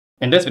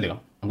In this video,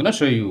 I'm going to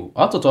show you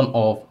how to turn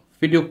off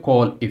video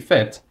call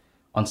effect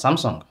on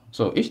Samsung.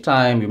 So each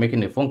time you're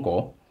making a phone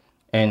call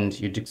and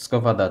you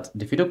discover that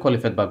the video call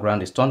effect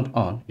background is turned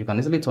on, you can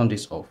easily turn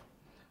this off.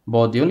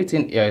 But the only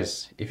thing here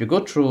is if you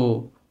go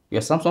through your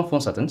Samsung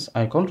phone settings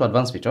and you come to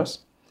advanced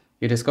features,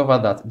 you discover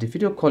that the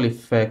video call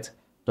effect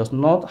does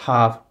not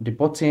have the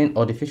button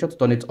or the feature to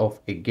turn it off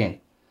again.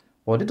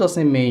 But it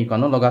doesn't mean you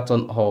can no longer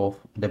turn off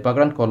the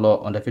background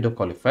color on the video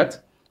call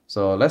effect.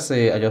 So let's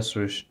say I just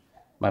switch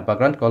my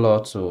background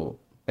color to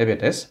maybe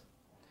this.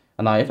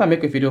 And now if I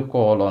make a video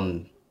call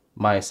on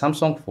my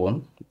Samsung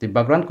phone, the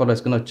background color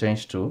is going to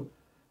change to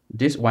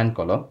this wine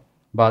color,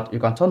 but you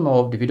can turn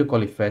off the video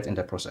call effect in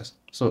the process.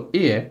 So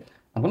here,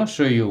 I'm going to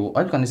show you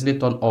how you can easily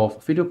turn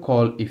off video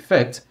call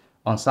effect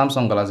on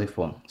Samsung Galaxy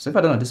phone. So if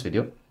I don't know this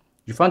video,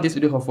 you found this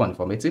video helpful and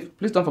informative,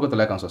 please don't forget to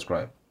like and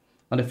subscribe.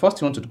 And the first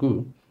thing you want to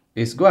do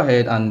is go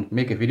ahead and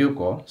make a video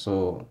call.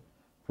 So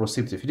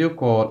proceed to video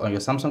call on your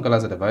Samsung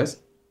Galaxy device.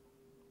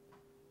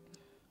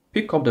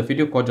 Pick up the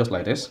video call just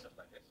like this.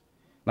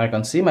 Now you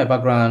can see my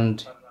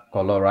background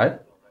color, right?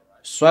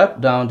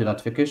 Swipe down the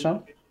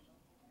notification,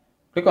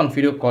 click on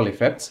video call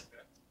effects,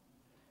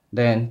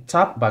 then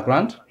tap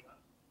background.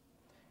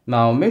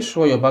 Now make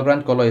sure your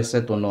background color is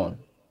set to none.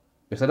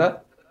 You see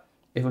that?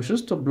 If you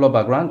choose to blur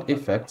background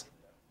effect,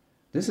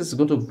 this is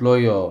going to blur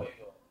your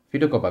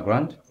video call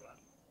background.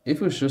 If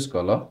you choose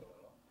color,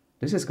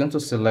 this is going to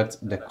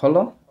select the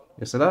color.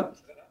 You see that?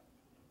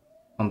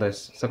 On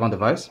this second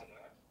device.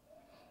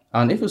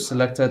 And if you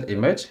selected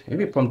image, you'll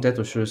be prompted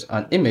to choose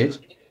an image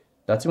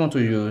that you want to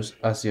use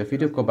as your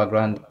video call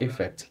background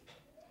effect.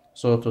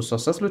 So to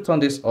successfully turn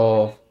this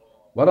off,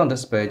 while on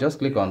this page, just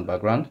click on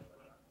background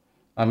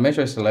and make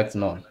sure you select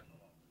none.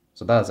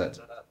 So that's it.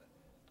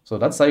 So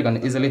that's how you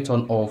can easily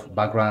turn off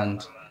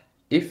background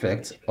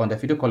effect on the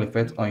video call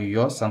effect on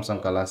your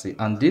Samsung Galaxy.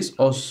 And this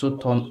also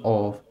turn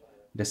off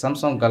the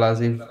Samsung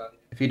Galaxy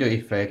video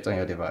effect on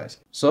your device.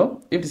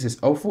 So if this is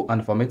helpful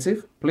and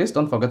informative, please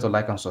don't forget to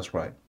like and subscribe.